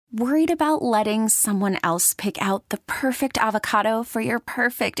Worried about letting someone else pick out the perfect avocado for your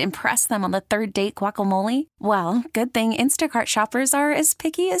perfect impress them on the third date guacamole? Well, good thing Instacart shoppers are as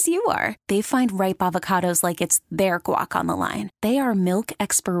picky as you are. They find ripe avocados like it's their guac on the line. They are milk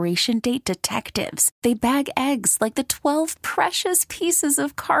expiration date detectives. They bag eggs like the 12 precious pieces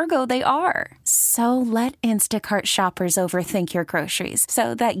of cargo they are. So let Instacart shoppers overthink your groceries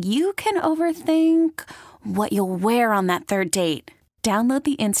so that you can overthink what you'll wear on that third date. Download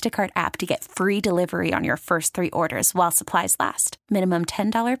the Instacart app to get free delivery on your first 3 orders while supplies last. Minimum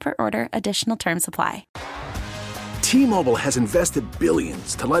 $10 per order. Additional terms apply. T-Mobile has invested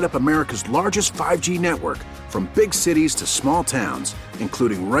billions to light up America's largest 5G network, from big cities to small towns,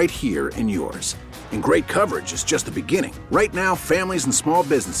 including right here in yours. And great coverage is just the beginning. Right now, families and small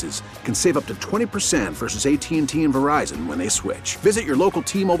businesses can save up to 20% versus AT&T and Verizon when they switch. Visit your local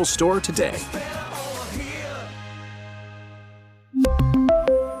T-Mobile store today.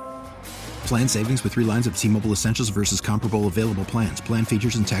 Plan savings with 3 lines of T-Mobile Essentials versus comparable available plans. Plan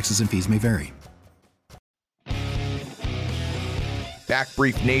features and taxes and fees may vary. Back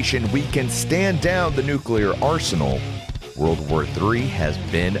Brief Nation, we can stand down the nuclear arsenal. World War III has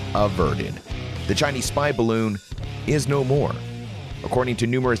been averted. The Chinese spy balloon is no more. According to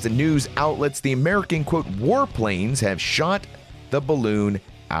numerous news outlets, the American, quote, warplanes have shot the balloon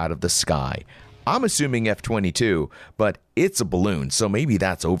out of the sky. I'm assuming F-22, but it's a balloon, so maybe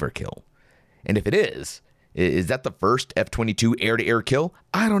that's overkill. And if it is that the first F-22 air-to-air kill?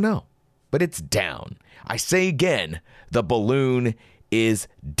 I don't know, but it's down. I say again, the balloon is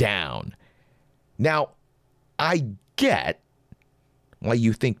down. Now, I get why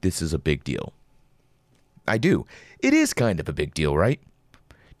you think this is a big deal. I do. It is kind of a big deal, right?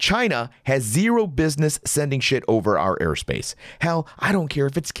 China has zero business sending shit over our airspace. Hell, I don't care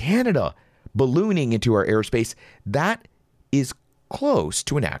if it's Canada ballooning into our airspace. That is close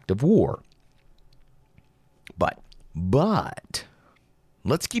to an act of war. But,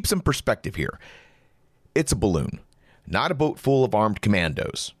 let's keep some perspective here. It's a balloon, not a boat full of armed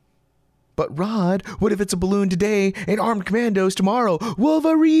commandos. But Rod, what if it's a balloon today and armed commandos tomorrow?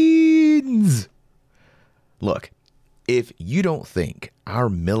 Wolverines! Look, if you don't think our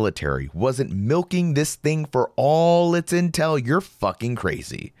military wasn't milking this thing for all its intel, you're fucking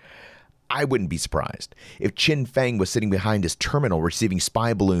crazy. I wouldn't be surprised if Chin Feng was sitting behind his terminal receiving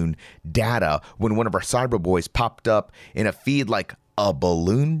spy balloon data when one of our cyber boys popped up in a feed like, a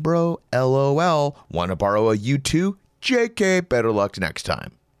balloon, bro? LOL. Want to borrow a U2? JK, better luck next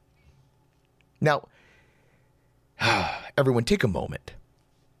time. Now, everyone take a moment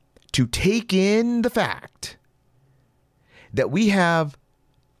to take in the fact that we have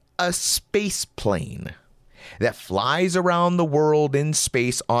a space plane that flies around the world in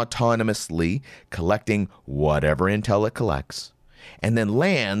space autonomously, collecting whatever intel it collects, and then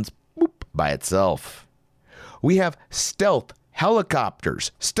lands by itself. We have stealth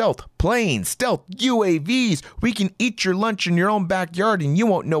helicopters, stealth planes, stealth UAVs. We can eat your lunch in your own backyard and you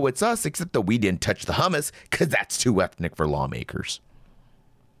won't know it's us, except that we didn't touch the hummus, because that's too ethnic for lawmakers.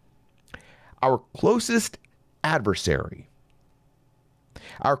 Our closest adversary,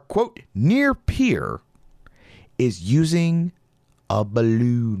 our quote near peer, is using a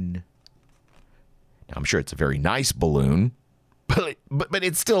balloon. Now, I'm sure it's a very nice balloon, but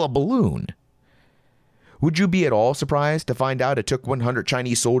it's still a balloon. Would you be at all surprised to find out it took 100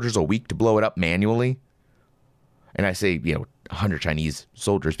 Chinese soldiers a week to blow it up manually? And I say, 100 Chinese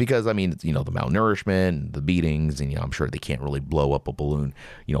soldiers because, the malnourishment, the beatings, and, I'm sure they can't really blow up a balloon,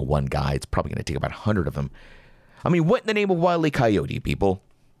 one guy. It's probably going to take about 100 of them. What in the name of Wile E. Coyote, people?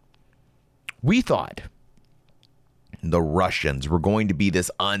 We thought the Russians were going to be this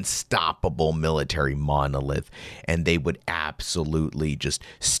unstoppable military monolith, and they would absolutely just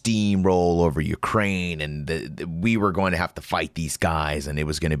steamroll over Ukraine, and we were going to have to fight these guys, and it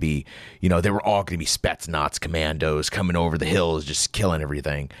was going to be, they were all going to be Spetsnaz commandos coming over the hills, just killing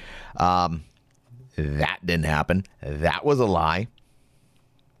everything. That didn't happen. That was a lie.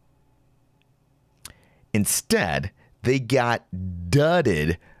 Instead, they got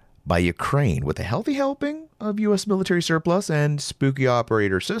dudded by Ukraine with a healthy helping of U.S. military surplus and spooky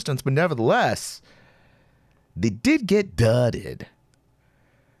operator assistance, but nevertheless, they did get dudded.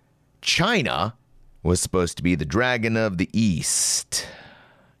 China was supposed to be the dragon of the East,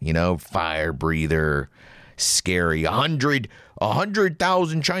 fire breather, scary,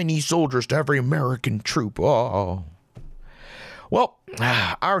 100,000 Chinese soldiers to every American troop. Oh. Well,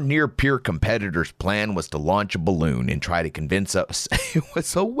 our near-peer competitor's plan was to launch a balloon and try to convince us it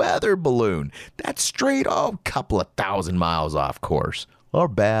was a weather balloon. That's straight a couple of thousand miles off course. Or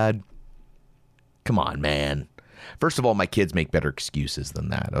bad. Come on, man. First of all, my kids make better excuses than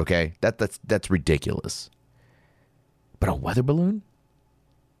that, okay? That's ridiculous. But a weather balloon?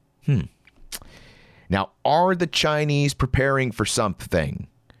 Now, are the Chinese preparing for something?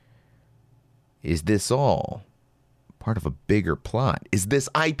 Is this all part of a bigger plot? Is this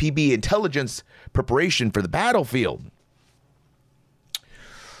IPB intelligence preparation for the battlefield?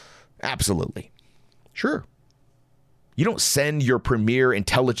 Absolutely. Sure. You don't send your premier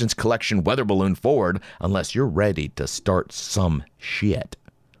intelligence collection weather balloon forward unless you're ready to start some shit.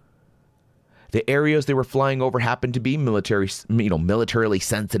 The areas they were flying over happened to be militarily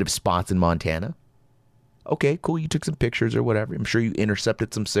sensitive spots in Montana. Okay, cool. You took some pictures or whatever. I'm sure you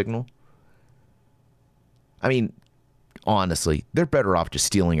intercepted some signal. I mean, honestly, they're better off just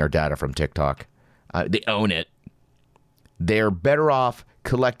stealing our data from TikTok. They own it. They're better off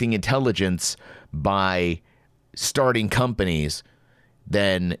collecting intelligence by starting companies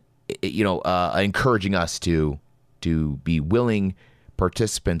than, encouraging us to be willing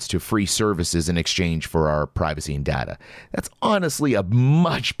participants to free services in exchange for our privacy and data. That's honestly a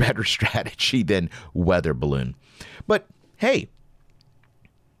much better strategy than weather balloon. But hey,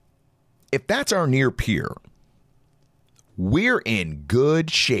 if that's our near peer, we're in good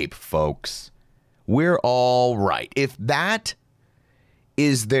shape, folks. We're all right. If that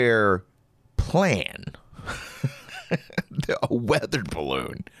is their plan, a weather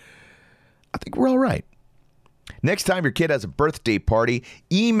balloon, I think we're all right. Next time your kid has a birthday party,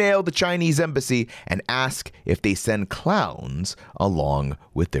 email the Chinese embassy and ask if they send clowns along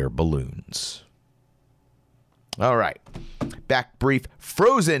with their balloons. All right. Back brief.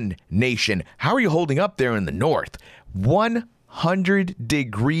 Frozen Nation. How are you holding up there in the north? 100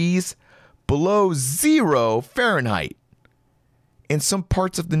 degrees below 0 Fahrenheit. In some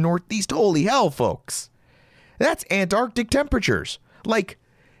parts of the Northeast. Holy hell, folks. That's Antarctic temperatures. Like,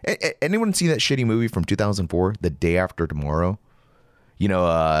 anyone see that shitty movie from 2004, The Day After Tomorrow?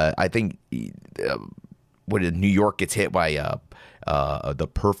 I think when New York gets hit by the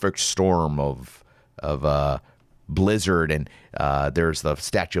perfect storm of blizzard, and there's the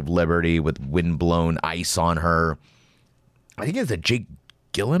Statue of Liberty with windblown ice on her. I think it's a Jake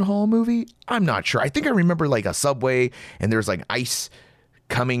Gyllenhaal movie. I'm not sure. I think I remember like a subway, and there's like ice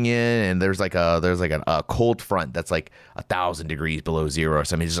coming in, and there's like a cold front that's like 1,000 degrees below 0 or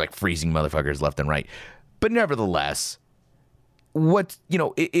something. It's just like freezing motherfuckers left and right. But nevertheless,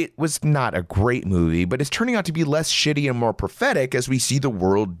 it was not a great movie, but it's turning out to be less shitty and more prophetic as we see the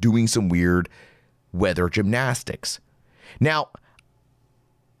world doing some weird weather gymnastics. Now,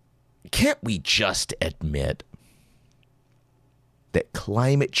 can't we just admit that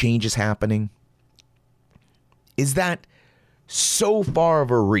climate change is happening? Is that so far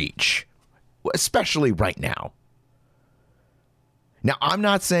of a reach, especially right now? Now, I'm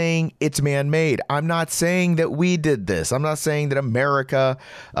not saying it's man-made. I'm not saying that we did this. I'm not saying that America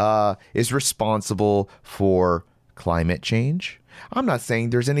is responsible for climate change. I'm not saying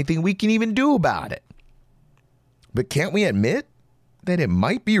there's anything we can even do about it. But can't we admit that it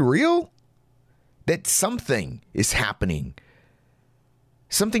might be real? That something is happening.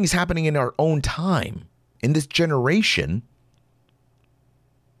 Something is happening in our own time, in this generation.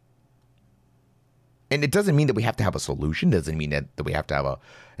 And it doesn't mean that we have to have a solution. It doesn't mean that we have to have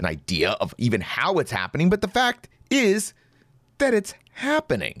an idea of even how it's happening. But the fact is that it's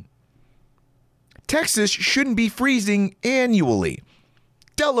happening. Texas shouldn't be freezing annually.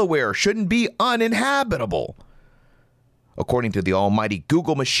 Delaware shouldn't be uninhabitable. According to the almighty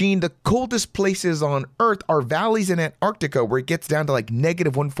Google machine, the coldest places on Earth are valleys in Antarctica, where it gets down to like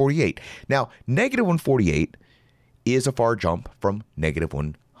negative 148. Now, negative 148 is a far jump from negative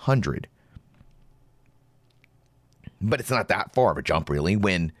 100. But it's not that far of a jump, really,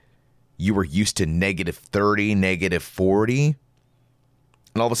 when you were used to negative 30, negative 40,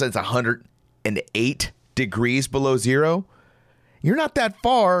 and all of a sudden it's 108 degrees below 0. You're not that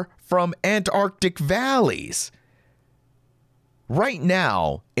far from Antarctic valleys. Right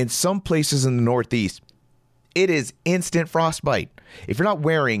now, in some places in the Northeast, it is instant frostbite. If you're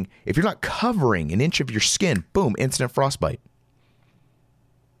not covering an inch of your skin, boom, instant frostbite.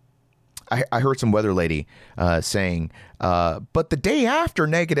 I heard some weather lady saying, but the day after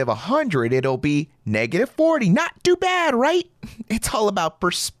negative 100, it'll be negative 40. Not too bad, right? It's all about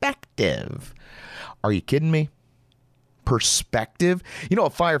perspective. Are you kidding me? Perspective? A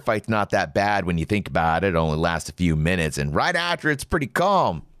firefight's not that bad when you think about it. It only lasts a few minutes, and right after it's pretty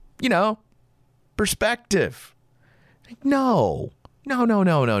calm. Perspective. No.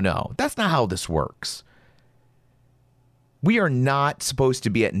 That's not how this works. We are not supposed to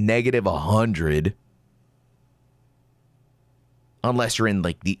be at negative 100 unless you're in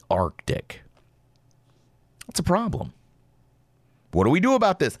like the Arctic. That's a problem. What do we do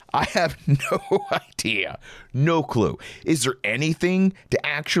about this? I have no idea. No clue. Is there anything to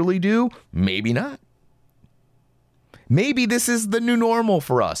actually do? Maybe not. Maybe this is the new normal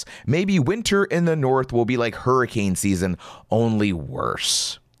for us. Maybe winter in the north will be like hurricane season, only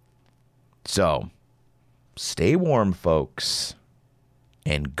worse. So, stay warm, folks,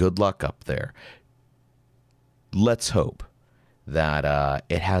 and good luck up there. Let's hope that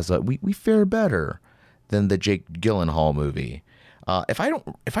it has we fare better than the Jake Gyllenhaal movie. If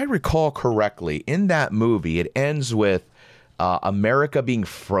I recall correctly, in that movie, it ends with America being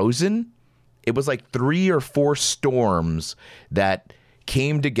frozen. It was like 3 or 4 storms that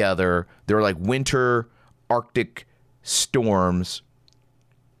came together. They were like winter Arctic storms.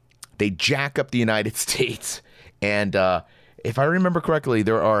 They jack up the United States. And if I remember correctly,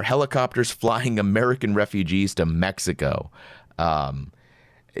 there are helicopters flying American refugees to Mexico.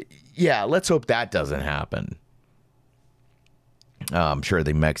 Yeah, let's hope that doesn't happen. I'm sure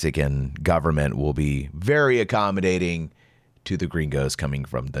the Mexican government will be very accommodating to the gringos coming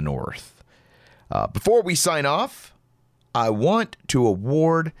from the north. Before we sign off, I want to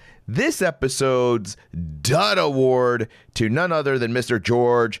award this episode's Dud Award to none other than Mr.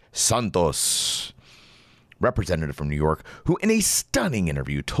 George Santos, representative from New York, who in a stunning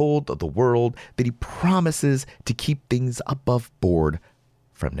interview told the world that he promises to keep things above board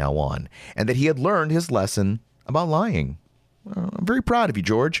from now on, and that he had learned his lesson about lying. I'm very proud of you,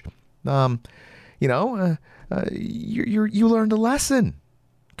 George. You learned a lesson.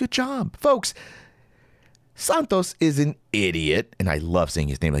 Good job. Folks, Santos is an idiot, and I love saying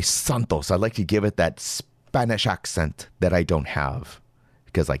his name like Santos. I like to give it that Spanish accent that I don't have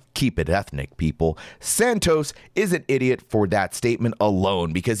because I keep it ethnic, people. Santos is an idiot for that statement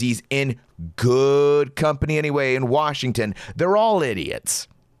alone because he's in good company anyway in Washington. They're all idiots.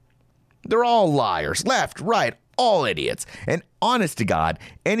 They're all liars. Left, right, all idiots. And honest to God,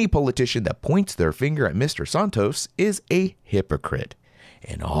 any politician that points their finger at Mr. Santos is a hypocrite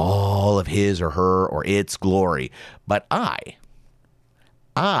in all of his or her or its glory. But I,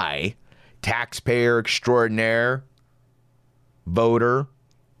 taxpayer extraordinaire, voter,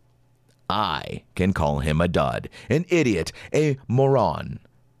 I can call him a dud, an idiot, a moron,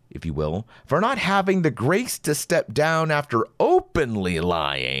 if you will, for not having the grace to step down after openly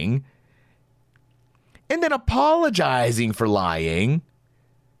lying and then apologizing for lying.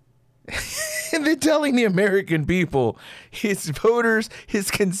 And then telling the American people, his voters,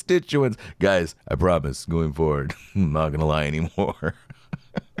 his constituents, guys, I promise, going forward, I'm not going to lie anymore.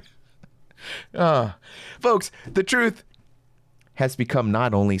 Folks, the truth has become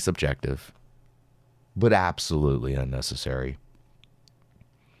not only subjective, but absolutely unnecessary.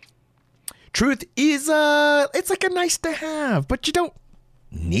 Truth is, it's like a nice to have, but you don't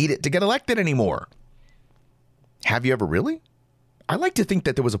need it to get elected anymore. Have you ever really? I like to think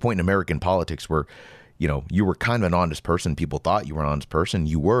that there was a point in American politics where, you were kind of an honest person. People thought you were an honest person.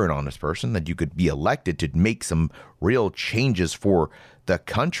 You were an honest person, that you could be elected to make some real changes for the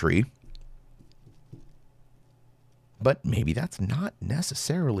country. But maybe that's not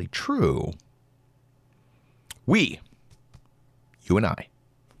necessarily true. We, you and I,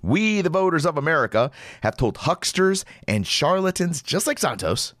 we, the voters of America, have told hucksters and charlatans just like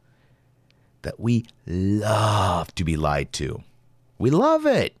Santos that we love to be lied to. We love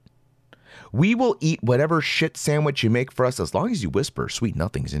it. We will eat whatever shit sandwich you make for us as long as you whisper sweet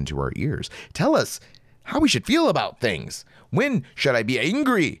nothings into our ears. Tell us how we should feel about things. When should I be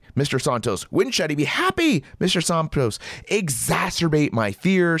angry, Mr. Santos? When should I be happy, Mr. Santos? Exacerbate my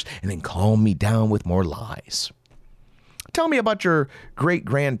fears and then calm me down with more lies. Tell me about your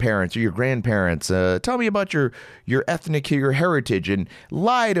great-grandparents or your grandparents. Tell me about your ethnic, your heritage, and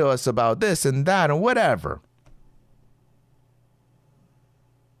lie to us about this and that and whatever.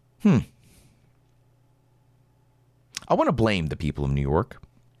 I want to blame the people of New York,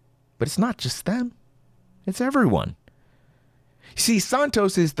 but it's not just them. It's everyone. See,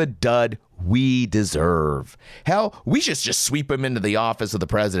 Santos is the dud we deserve. Hell, we should just sweep him into the office of the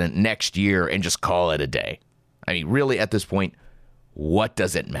president next year and just call it a day. I mean, really, at this point, what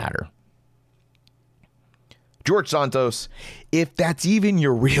does it matter? George Santos, if that's even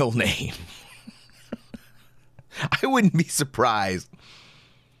your real name, I wouldn't be surprised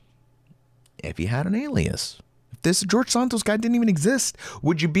if you had an alias. If this George Santos guy didn't even exist,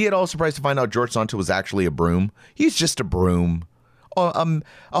 would you be at all surprised to find out George Santos was actually a broom? He's just a broom, a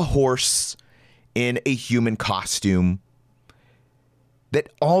horse in a human costume. That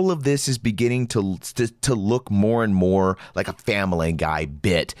all of this is beginning to look more and more like a Family Guy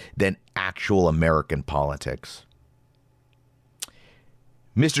bit than actual American politics.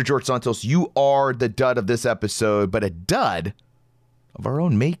 Mr. George Santos, you are the dud of this episode, but a dud of our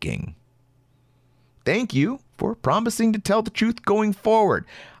own making. Thank you for promising to tell the truth going forward.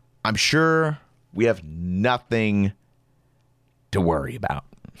 I'm sure we have nothing to worry about.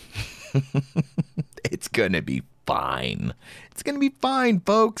 It's going to be fine. It's going to be fine,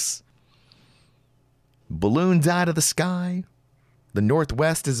 folks. Balloons out of the sky. The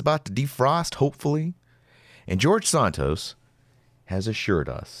Northwest is about to defrost, hopefully. And George Santos has assured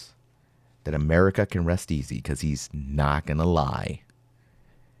us that America can rest easy because he's not going to lie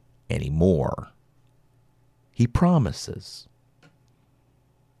anymore. He promises.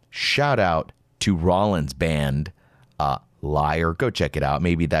 Shout out to Rollins' band, Liar. Go check it out.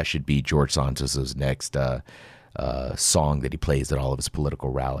 Maybe that should be George Santos's next song that he plays at all of his political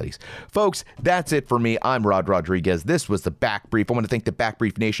rallies. Folks, that's it for me. I'm Rod Rodriguez. This was the Back Brief. I want to thank the Back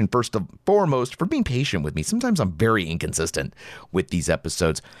Brief Nation first and foremost for being patient with me. Sometimes I'm very inconsistent with these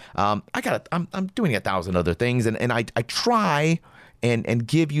episodes. I'm doing 1,000 other things, and I try and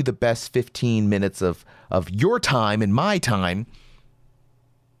give you the best 15 minutes of your time and my time.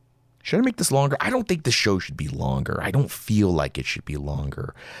 Should I make this longer? I don't think the show should be longer. I don't feel like it should be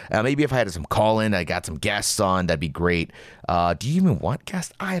longer. Maybe if I had some call-in, I got some guests on, that'd be great. Do you even want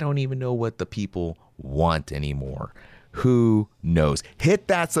guests? I don't even know what the people want anymore. Who knows? Hit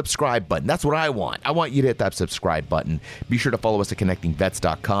that subscribe button. That's what I want. I want you to hit that subscribe button. Be sure to follow us at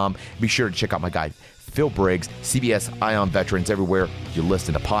connectingvets.com. Be sure to check out my guy, Phil Briggs, CBS Ion Veterans, everywhere you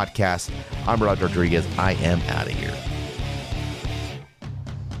listen to podcasts. I'm Rod Rodriguez. I am out of here.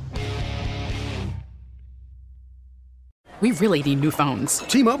 We really need new phones.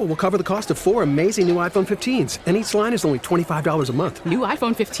 T-Mobile will cover the cost of 4 amazing new iPhone 15s, and each line is only $25 a month. New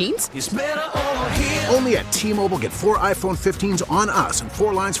iPhone 15s? It's better over here. Only at T-Mobile, get 4 iPhone 15s on us and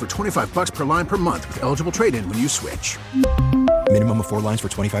 4 lines for $25 per line per month with eligible trade-in when you switch. Minimum of 4 lines for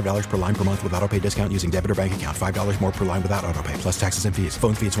 $25 per line per month with autopay discount using debit or bank account. $5 more per line without autopay, plus taxes and fees.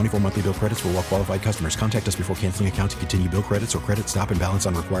 Phone fee at 24 monthly bill credits for well-qualified customers. Contact us before canceling account to continue bill credits or credit stop and balance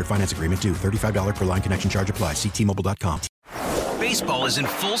on required finance agreement due. $35 per line connection charge applies. See T-Mobile.com. Baseball is in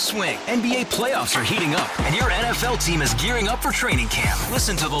full swing. NBA playoffs are heating up, and your NFL team is gearing up for training camp.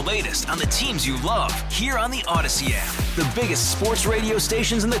 Listen to the latest on the teams you love here on the Odyssey app. The biggest sports radio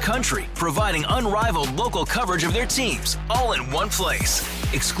stations in the country, providing unrivaled local coverage of their teams, all in one place.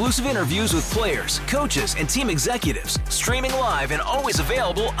 Exclusive interviews with players, coaches, and team executives, streaming live and always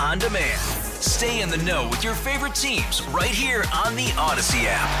available on demand. Stay in the know with your favorite teams right here on the Odyssey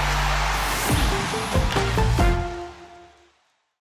app.